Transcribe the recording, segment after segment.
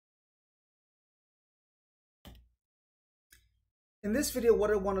In this video,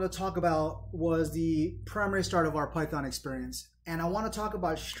 what I wanted to talk about was the primary start of our Python experience. And I want to talk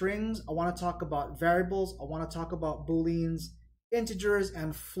about strings, I want to talk about variables, I want to talk about Booleans, integers,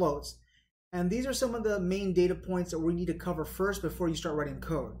 and floats. And these are some of the main data points that we need to cover first before you start writing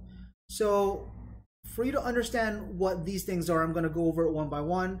code. So for you to understand what these things are, I'm going to go over it one by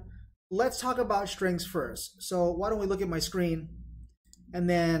one. Let's talk about strings first. So why don't we look at my screen and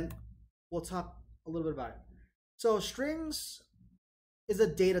then we'll talk a little bit about it. So strings is a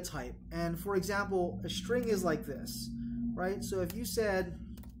data type, and for example, a string is like this, right? So if you said,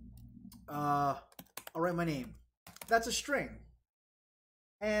 I'll write my name, that's a string.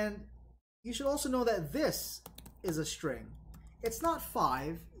 And you should also know that this is a string. It's not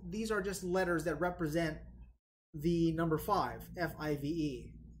 5. These are just letters that represent the number 5,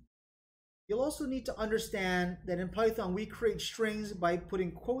 F-I-V-E. You'll also need to understand that in Python, we create strings by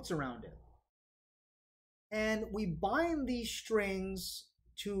putting quotes around it. And we bind these strings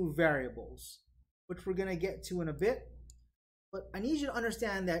to variables, which we're going to get to in a bit. But I need you to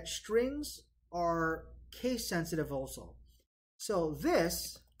understand that strings are case sensitive also. So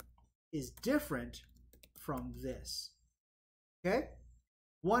this is different from this. Okay?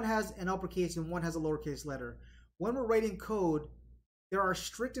 One has an uppercase and one has a lowercase letter. When we're writing code, there are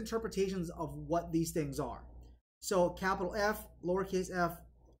strict interpretations of what these things are. So capital F, lowercase f,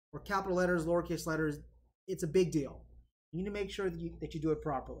 or capital letters, lowercase letters, it's a big deal. You need to make sure that you do it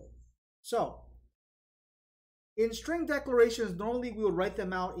properly. So, in string declarations, normally we would write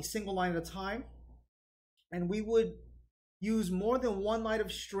them out a single line at a time, and we would use more than one line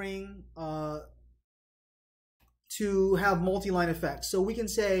of string to have multi-line effects. So we can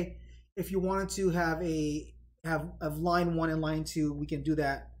say if you wanted to have line 1 and line 2, we can do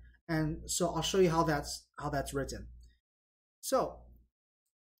that. And so I'll show you how that's written. So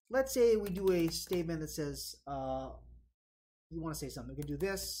let's say we do a statement that says, you want to say something. We can do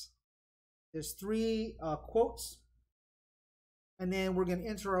this. There's 3 quotes. And then we're going to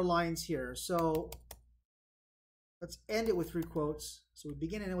enter our lines here. So let's end it with 3 quotes. So we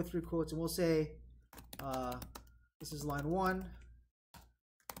begin and end with 3 quotes. And we'll say, this is line 1.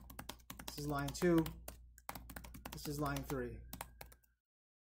 This is line 2. This is line 3.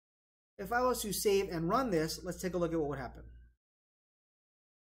 If I was to save and run this, let's take a look at what would happen.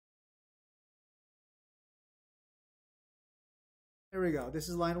 There we go. This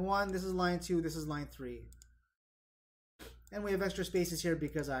is line 1, this is line 2, this is line 3. And we have extra spaces here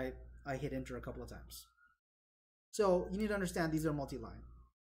because I hit enter a couple of times. So you need to understand these are multi-line.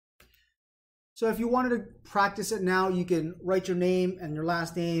 So if you wanted to practice it now, you can write your name and your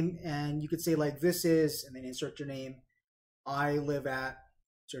last name, and you could say like this is, and then insert your name. I live at,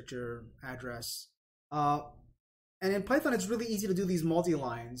 insert your address. And in Python, it's really easy to do these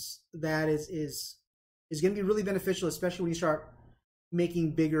multi-lines. That is going to be really beneficial, especially when you start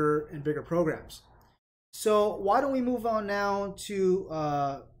making bigger and bigger programs. So why don't we move on now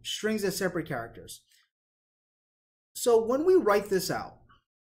to strings as separate characters. So when we write this out,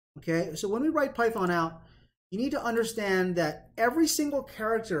 okay, so when we write Python out, you need to understand that every single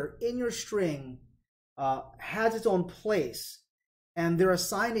character in your string has its own place, and they're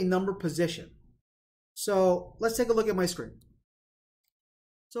assigned a number position. So let's take a look at my screen.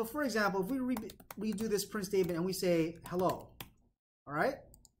 So for example, if we do this print statement and we say hello, all right?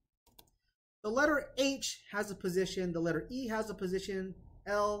 The letter H has a position, the letter E has a position,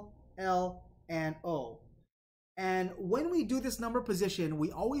 L, and O. And when we do this number position,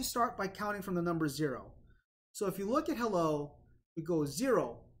 we always start by counting from the number 0. So if you look at hello, we go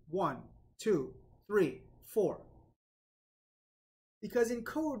 0, 1, 2, 3, 4. Because in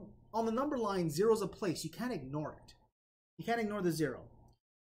code, on the number line, 0 is a place. You can't ignore it. You can't ignore the 0.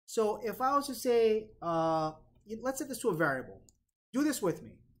 So if I was to say, let's set this to a variable. Do this with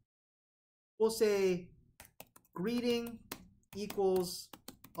me. We'll say greeting equals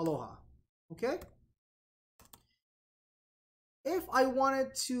aloha. Okay? If I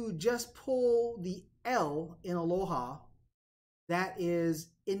wanted to just pull the L in aloha, that is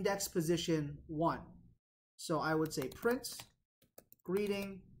index position 1. So I would say print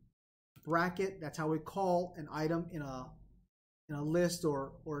greeting bracket. That's how we call an item in a list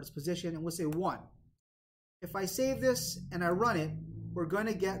or its position, and we'll say 1. If I save this and I run it, we're going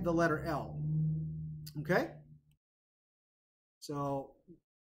to get the letter L. Okay? So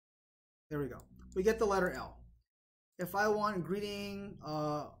there we go. We get the letter L. If I want greeting,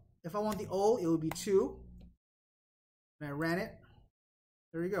 if I want the O, it would be 2. And I ran it.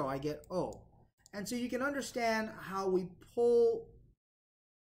 There you go. I get O. And so you can understand how we pull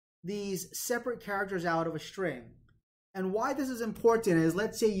these separate characters out of a string. And why this is important is,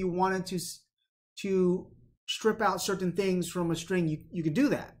 let's say you wanted to strip out certain things from a string, you can do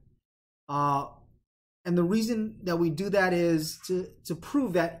that. And the reason that we do that is to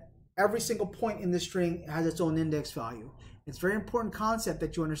prove that every single point in this string has its own index value. It's a very important concept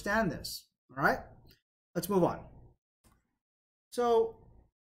that you understand this. All right, let's move on. So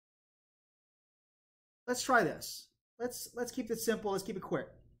let's try this. Let's keep it simple. Let's keep it quick.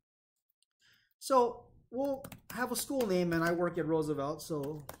 So we'll have a school name, and I work at Roosevelt,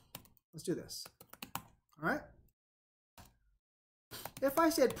 so let's do this. All right. If I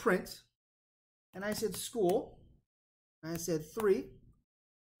said print, and I said school, and I said 3,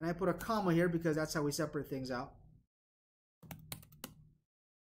 and I put a comma here because that's how we separate things out.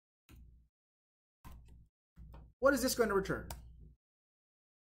 What is this going to return?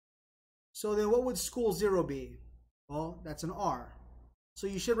 So then what would school 0 be? Well, that's an R. So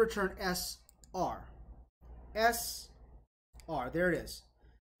you should return SR. SR, there it is.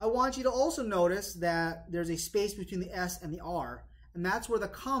 I want you to also notice that there's a space between the S and the R, and that's where the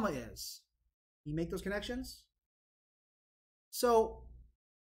comma is. You make those connections? So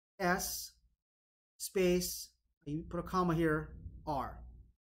S space, you put a comma here, R.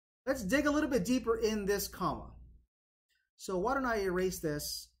 Let's dig a little bit deeper in this comma. So why don't I erase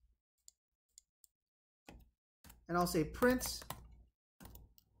this, and I'll say print,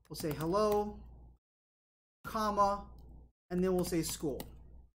 we'll say hello, comma, and then we'll say school.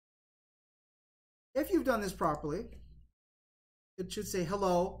 If you've done this properly, it should say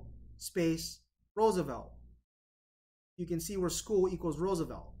hello, space, Roosevelt. You can see where school equals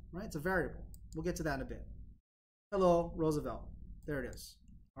Roosevelt, right? It's a variable. We'll get to that in a bit. Hello, Roosevelt. There it is.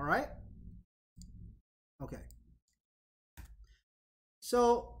 All right? Okay.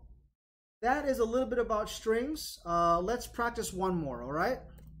 So that is a little bit about strings. Let's practice one more, all right?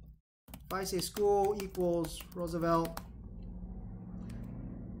 If I say school equals Roosevelt,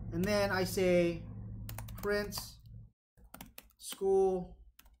 and then I say print school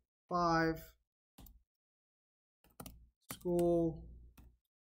 5, school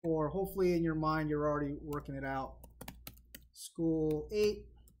 4. Hopefully in your mind you're already working it out. School 8.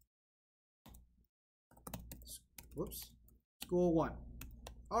 Whoops. School 1.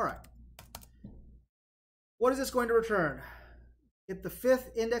 All right. What is this going to return? Get the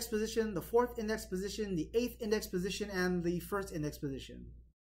 5th index position, the 4th index position, the 8th index position, and the 1st index position.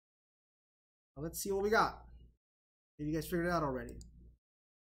 Now let's see what we got. Maybe you guys figured it out already.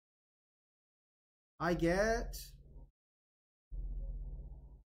 I get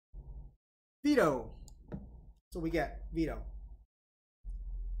Vito. So we get Vito.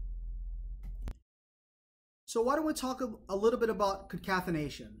 So why don't we talk a little bit about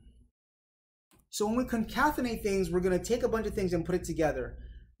concatenation? So when we concatenate things, we're going to take a bunch of things and put it together.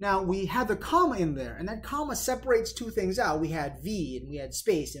 Now we have the comma in there, and that comma separates two things out. We had V, and we had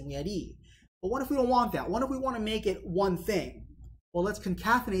space, and we had E. But what if we don't want that? What if we want to make it one thing? Well, let's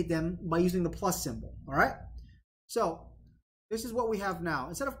concatenate them by using the plus symbol, all right? So this is what we have now.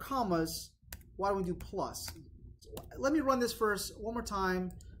 Instead of commas, why don't we do plus? Let me run this first one more time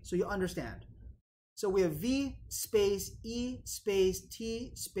so you understand. So we have V space E space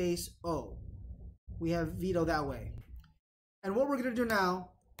T space O. We have Vito that way. And what we're going to do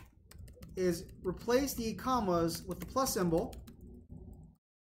now is replace the commas with the plus symbol.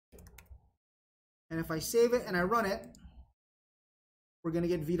 And if I save it and I run it, we're going to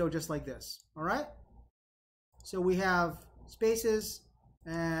get Vito just like this. All right? So we have spaces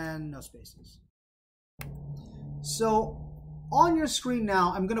and no spaces. So on your screen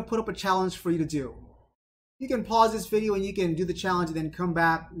now, I'm going to put up a challenge for you to do. You can pause this video and you can do the challenge and then come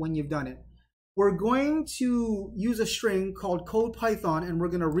back when you've done it. We're going to use a string called code Python, and we're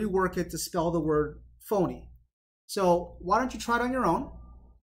going to rework it to spell the word phony. So why don't you try it on your own?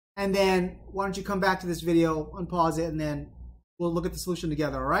 And then why don't you come back to this video, unpause it, and then we'll look at the solution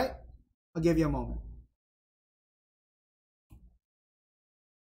together, all right? I'll give you a moment.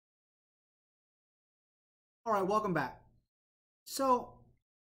 All right, welcome back. So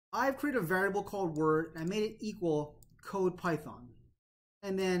I've created a variable called word, and I made it equal code Python.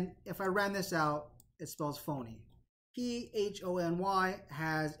 And then if I ran this out, it spells phony. P-H-O-N-Y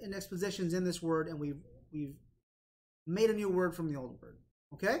has index positions in this word, and we've made a new word from the old word.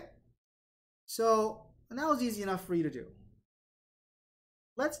 Okay? So, and that was easy enough for you to do.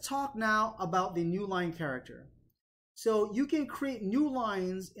 Let's talk now about the new line character. So you can create new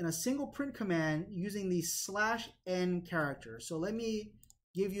lines in a single print command using the /n character. So let me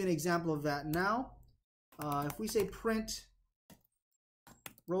give you an example of that now. If we say print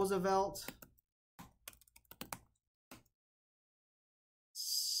Roosevelt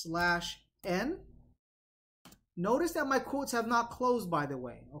 /n, notice that my quotes have not closed, by the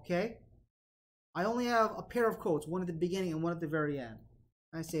way, okay? I only have a pair of quotes, one at the beginning and one at the very end.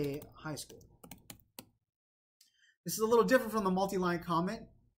 I say high school. This is a little different from the multi-line comment.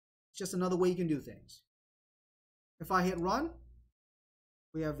 It's just another way you can do things. If I hit run,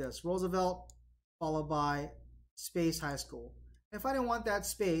 we have this, Roosevelt followed by space high school. If I didn't want that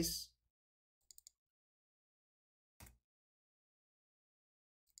space,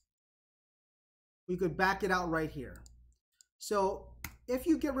 we could back it out right here. So if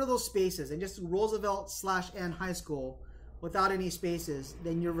you get rid of those spaces and just do Roosevelt/N high school without any spaces,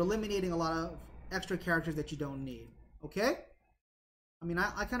 then you're eliminating a lot of extra characters that you don't need. Okay? I mean,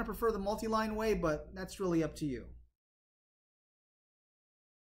 I kind of prefer the multi-line way, but that's really up to you.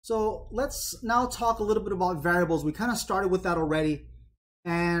 So let's now talk a little bit about variables. We kind of started with that already,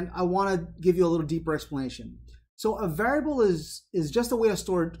 and I want to give you a little deeper explanation. So a variable is just a way to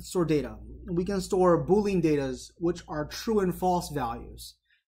store data. We can store Boolean data, which are true and false values.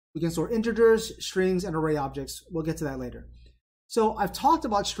 We can store integers, strings, and array objects. We'll get to that later. So I've talked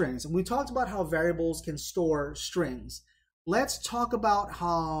about strings, and we talked about how variables can store strings. Let's talk about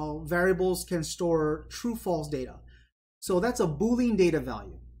how variables can store true-false data. So that's a Boolean data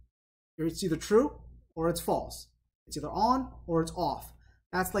value. It's either true or it's false. It's either on or it's off.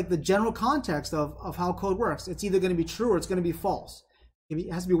 That's like the general context of how code works. It's either going to be true or it's going to be false.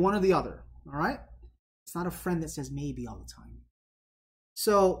 It has to be one or the other. All right? It's not a friend that says maybe all the time.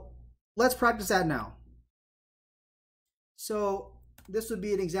 So let's practice that now. So this would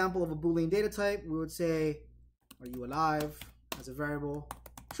be an example of a Boolean data type. We would say, are you alive? As a variable.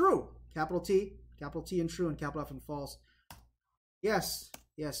 True. Capital T and true, and capital F and false. Yes,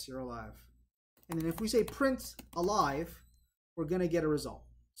 you're alive. And then if we say print alive, we're going to get a result.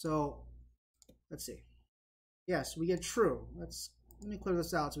 So let's see. Yes, we get true. Let me clear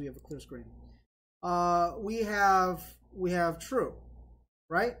this out so we have a clear screen. We have true,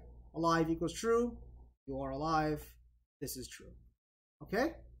 right? Alive equals true. You are alive. This is true.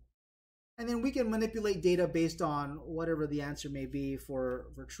 Okay? And then we can manipulate data based on whatever the answer may be for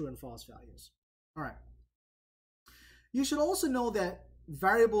true and false values. All right. You should also know that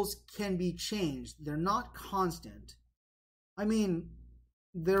variables can be changed. They're not constant. I mean,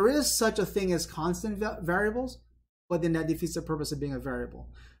 there is such a thing as constant variables, but then that defeats the purpose of being a variable.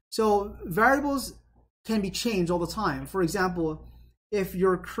 So variables can be changed all the time. For example, if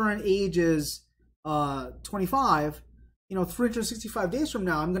your current age is 25, 365 days from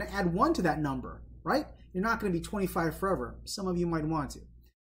now, I'm going to add 1 to that number, right? You're not going to be 25 forever. Some of you might want to.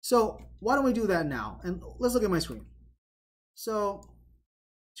 So why don't we do that now? And let's look at my screen. So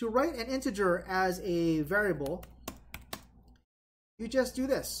to write an integer as a variable, you just do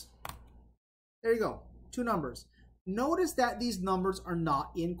this. There you go, 2 numbers. Notice that these numbers are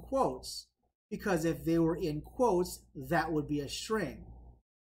not in quotes, because if they were in quotes, that would be a string.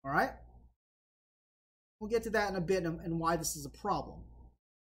 All right? We'll get to that in a bit and why this is a problem.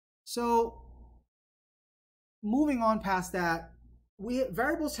 So moving on past that,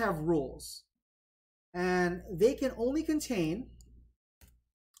 variables have rules, and they can only contain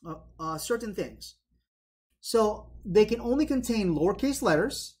certain things. So they can only contain lowercase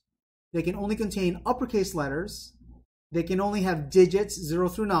letters, they can only contain uppercase letters, they can only have digits 0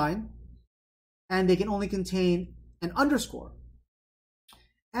 through 9, and they can only contain an underscore.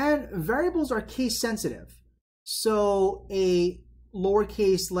 And variables are case sensitive. So a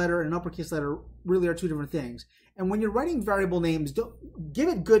lowercase letter and an uppercase letter really are 2 different things. And when you're writing variable names, don't give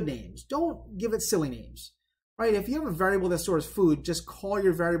it good names. Don't give it silly names. Right? If you have a variable that stores food, just call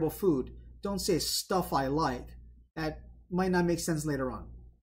your variable food. Don't say stuff I like. That might not make sense later on.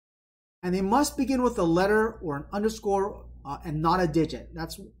 And they must begin with a letter or an underscore and not a digit.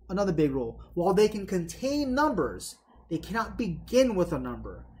 That's another big rule. While they can contain numbers, they cannot begin with a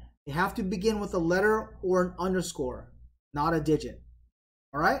number. They have to begin with a letter or an underscore, not a digit.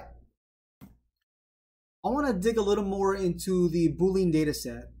 All right? I want to dig a little more into the Boolean data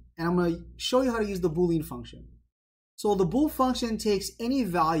set, and I'm going to show you how to use the Boolean function. So the bool function takes any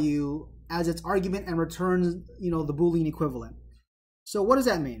value as its argument and returns, the Boolean equivalent. So what does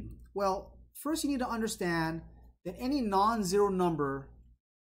that mean? Well, first you need to understand that any non-zero number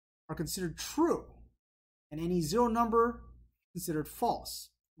are considered true, and any zero number considered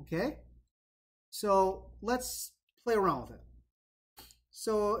false. Okay? So let's play around with it.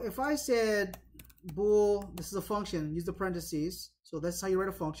 So if I said bool, this is a function, use the parentheses. So that's how you write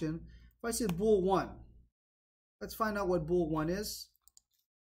a function. If I said bool 1, let's find out what bool 1 is.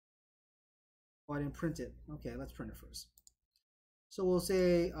 Oh, I didn't print it. Okay, let's print it first. So we'll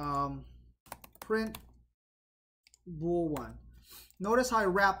say print bool 1. Notice how I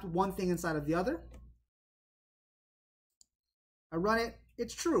wrapped one thing inside of the other. I run it.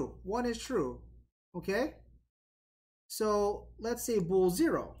 It's true. 1 is true. Okay? So let's say bool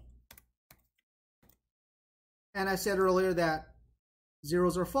 0. And I said earlier that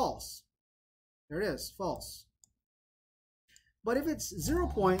zeros are false. There it is, false. But if it's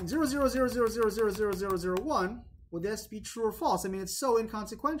 0.000000001, would this be true or false? I mean, it's so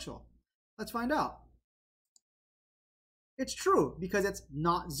inconsequential. Let's find out. It's true because it's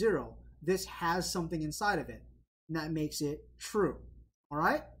not 0. This has something inside of it, and that makes it true. All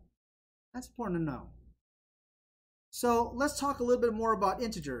right? That's important to know. So let's talk a little bit more about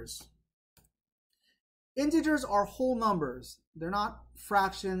integers. Integers are whole numbers. They're not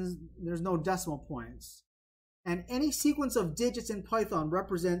fractions. There's no decimal points. And any sequence of digits in Python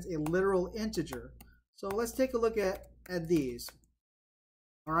represents a literal integer. So let's take a look at these.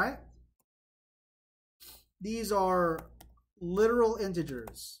 All right? These are literal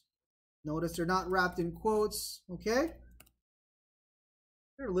integers. Notice they're not wrapped in quotes, okay?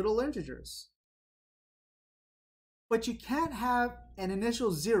 They're little integers. But you can't have an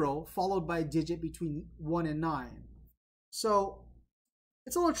initial 0 followed by a digit between 1 and 9. So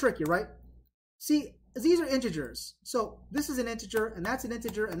it's a little tricky, right? See, these are integers. So this is an integer, and that's an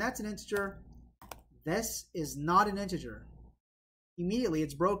integer, and that's an integer. This is not an integer. Immediately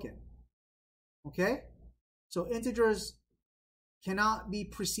it's broken. Okay? So integers cannot be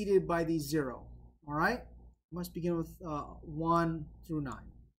preceded by the 0. All right? Must begin with 1 through 9.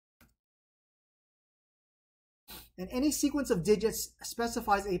 And any sequence of digits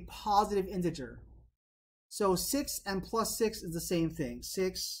specifies a positive integer. So 6 and plus 6 is the same thing.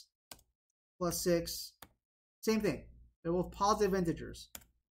 6 plus 6, same thing. They're both positive integers.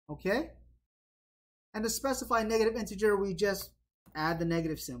 Okay? And to specify a negative integer, we just add the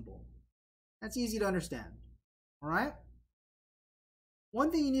negative symbol. That's easy to understand. All right?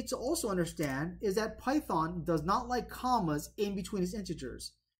 One thing you need to also understand is that Python does not like commas in between its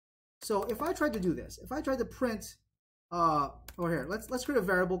integers. So if I tried to do this, if I tried to print, here, let's create a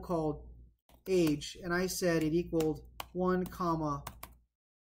variable called age, and I said it equaled 1,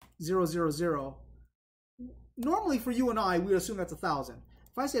 0, 0, 0. Normally for you and I, we would assume that's 1,000.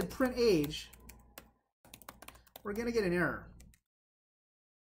 If I said print age, we're going to get an error.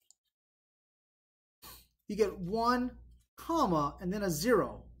 You get 1, comma, and then a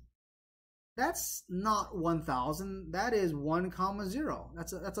 0. That's not 1,000. That is 1, 0.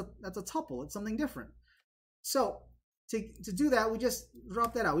 That's a tuple. It's something different. So to do that, we just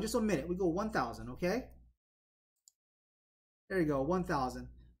drop that out. We just omit it. We go 1,000. Okay. There you go, 1,000.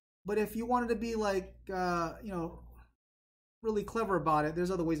 But if you wanted to be like really clever about it,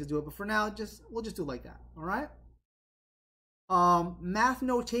 there's other ways to do it. But for now, we'll just do it like that. All right. Math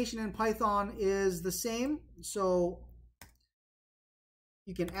notation in Python is the same. So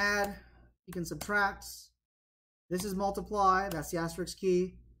you can add, you can subtract. This is multiply, that's the asterisk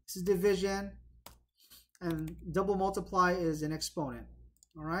key. This is division. And double multiply is an exponent.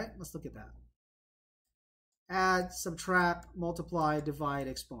 All right, let's look at that. Add, subtract, multiply, divide,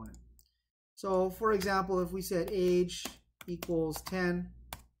 exponent. So for example, if we said age equals 10,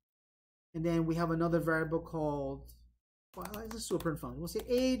 and then we have another variable called, well, let's do a print function. We'll say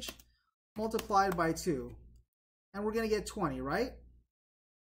age multiplied by 2. And we're going to get 20, right?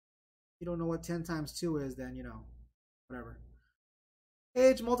 You don't know what 10 times 2 is, then, whatever.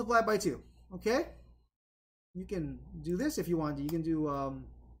 Age multiplied by 2, okay? You can do this if you want to. You can do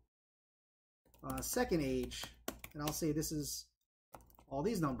second age, and I'll say this is all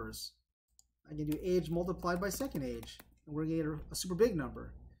these numbers. I can do age multiplied by second age, and we're going to get a super big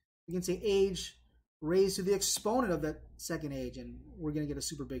number. We can say age raised to the exponent of that second age, and we're going to get a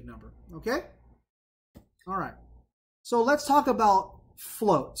super big number, okay? All right. So let's talk about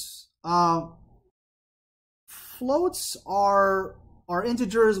floats. Floats are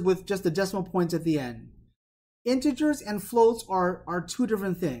integers with just the decimal points at the end. Integers and floats are two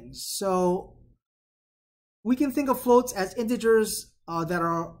different things. So we can think of floats as integers that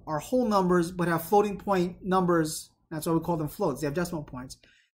are whole numbers but have floating point numbers. That's why we call them floats. They have decimal points.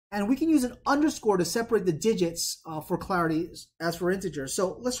 And we can use an underscore to separate the digits for clarity as for integers.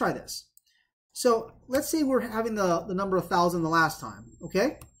 So let's try this. So let's say we're having the number 1,000 the last time,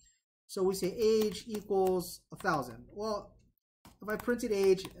 okay? So we say age equals 1,000. Well, if I printed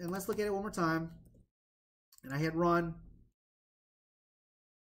age, and let's look at it one more time, and I hit run,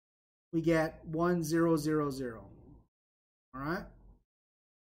 we get 1000. All right?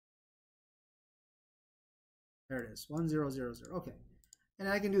 There it is, 1000. Okay. And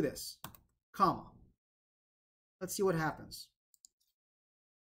I can do this, comma. Let's see what happens.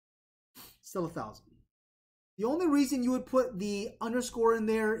 Still 1,000. The only reason you would put the underscore in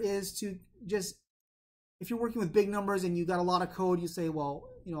there is to just, if you're working with big numbers and you got a lot of code, you say, well,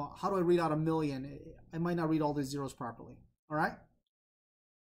 how do I read out a million? I might not read all the zeros properly. All right.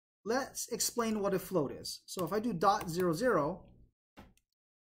 Let's explain what a float is. So if I do .00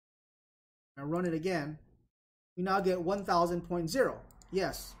 and run it again, we now get 1000.0.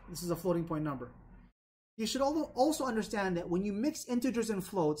 Yes, this is a floating point number. You should also understand that when you mix integers and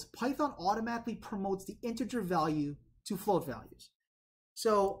floats, Python automatically promotes the integer value to float values.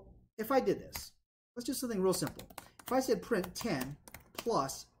 So if I did this, let's do something real simple. If I said print 10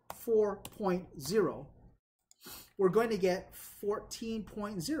 plus 4.0, we're going to get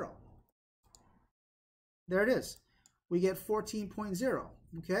 14.0. There it is. We get 14.0,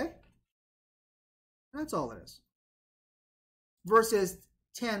 okay? That's all it is. Versus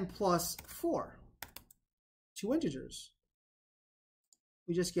 10 plus 4, two integers.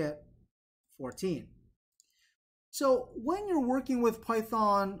 We just get 14. So when you're working with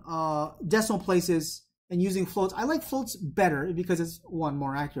Python decimal places and using floats, I like floats better because it's one,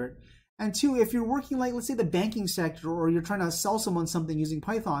 more accurate. And two, if you're working like, let's say the banking sector, or you're trying to sell someone something using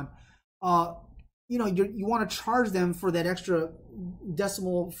Python, you want to charge them for that extra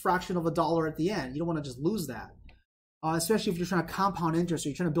decimal fraction of a dollar at the end. You don't want to just lose that. Especially if you're trying to compound interest or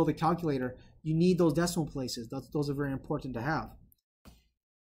you're trying to build a calculator, you need those decimal places. Those are very important to have.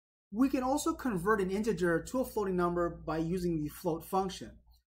 We can also convert an integer to a floating number by using the float function.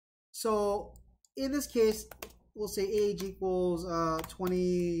 So in this case, we'll say age equals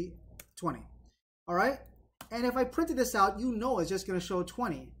 20. All right? And if I printed this out, it's just going to show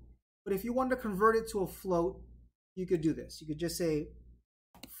 20. But if you wanted to convert it to a float, you could do this. You could just say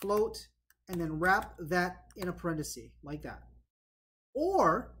float and then wrap that in a parenthesis like that.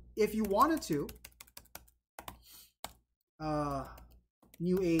 Or if you wanted to,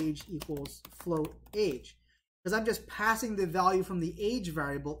 new age equals float age, because I'm just passing the value from the age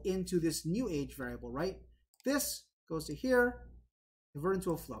variable into this new age variable, right? This goes to here, convert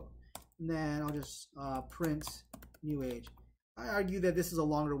into a float. And then I'll just print new age. I argue that this is a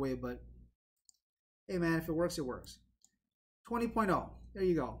longer way, but hey man, if it works, it works. 20.0, there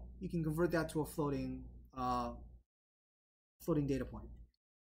you go. You can convert that to a floating data point.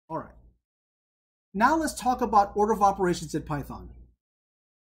 All right. Now let's talk about order of operations in Python.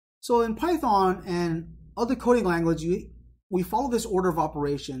 So in Python and other coding language, we follow this order of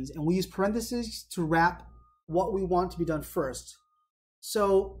operations, and we use parentheses to wrap what we want to be done first.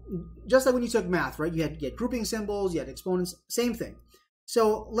 So just like when you took math, right? You had to get grouping symbols, you had exponents, same thing.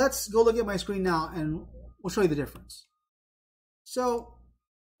 So let's go look at my screen now and we'll show you the difference. So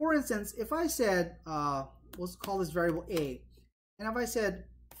for instance, if I said, let's call this variable A, and if I said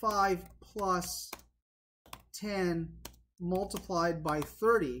 5 plus 10 multiplied by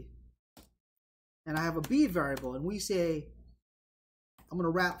 30, and I have a B variable, and we say, I'm going to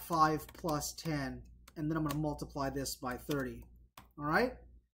wrap 5 plus 10, and then I'm going to multiply this by 30. All right?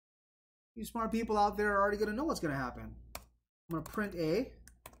 You smart people out there are already going to know what's going to happen. I'm going to print A, and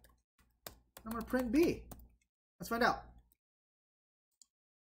I'm going to print B. Let's find out.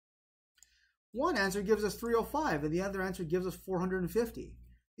 One answer gives us 305, and the other answer gives us 450.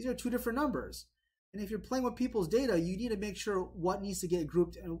 These are two different numbers. And if you're playing with people's data, you need to make sure what needs to get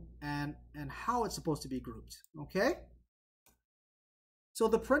grouped and how it's supposed to be grouped. Okay? So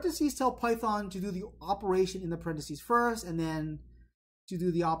the parentheses tell Python to do the operation in the parentheses first, and then to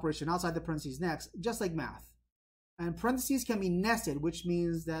do the operation outside the parentheses next, just like math. And parentheses can be nested, which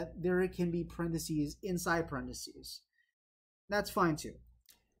means that there can be parentheses inside parentheses. That's fine too.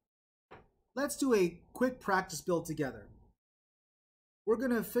 Let's do a quick practice build together. We're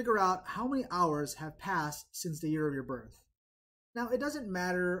going to figure out how many hours have passed since the year of your birth. Now, it doesn't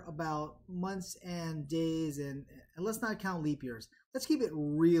matter about months and days, and let's not count leap years. Let's keep it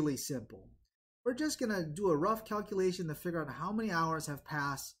really simple. We're just going to do a rough calculation to figure out how many hours have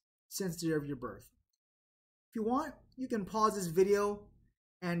passed since the year of your birth. If you want, you can pause this video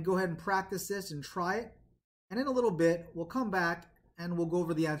and go ahead and practice this and try it. And in a little bit, we'll come back and we'll go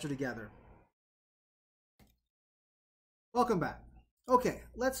over the answer together. Welcome back. Okay,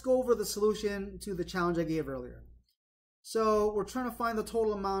 let's go over the solution to the challenge I gave earlier. So we're trying to find the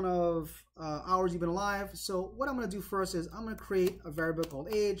total amount of hours you've been alive. So what I'm going to do first is I'm going to create a variable called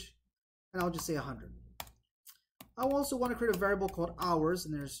age, and I'll just say 100. I also want to create a variable called hours,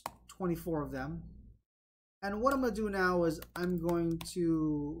 and there's 24 of them. And what I'm going to do now is I'm going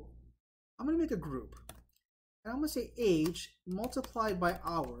to make a group. And I'm going to say age multiplied by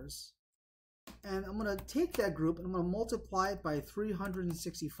hours. And I'm going to take that group and I'm going to multiply it by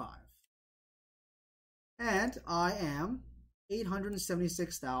 365. And I am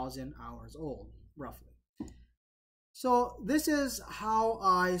 876,000 hours old, roughly. So this is how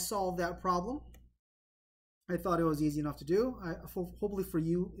I solve that problem. I thought it was easy enough to do. Hopefully for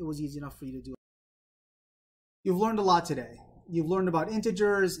you, it was easy enough for you to do. You've learned a lot today. You've learned about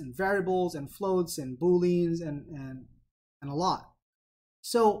integers and variables and floats and booleans and a lot.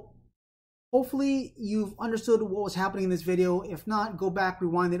 So hopefully you've understood what was happening in this video. If not, go back,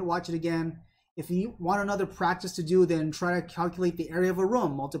 rewind it, watch it again. If you want another practice to do, then try to calculate the area of a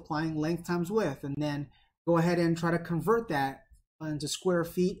room, multiplying length times width, and then go ahead and try to convert that into square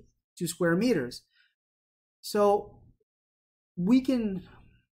feet to square meters. So we can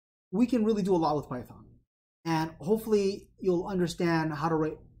really do a lot with Python. And hopefully you'll understand how to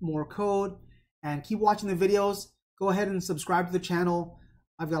write more code, and keep watching the videos. Go ahead and subscribe to the channel.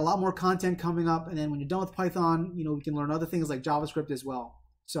 I've got a lot more content coming up, and then when you're done with Python, we can learn other things like JavaScript as well.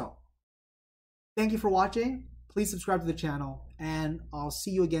 So thank you for watching. Please subscribe to the channel, and I'll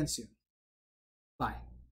see you again soon. Bye.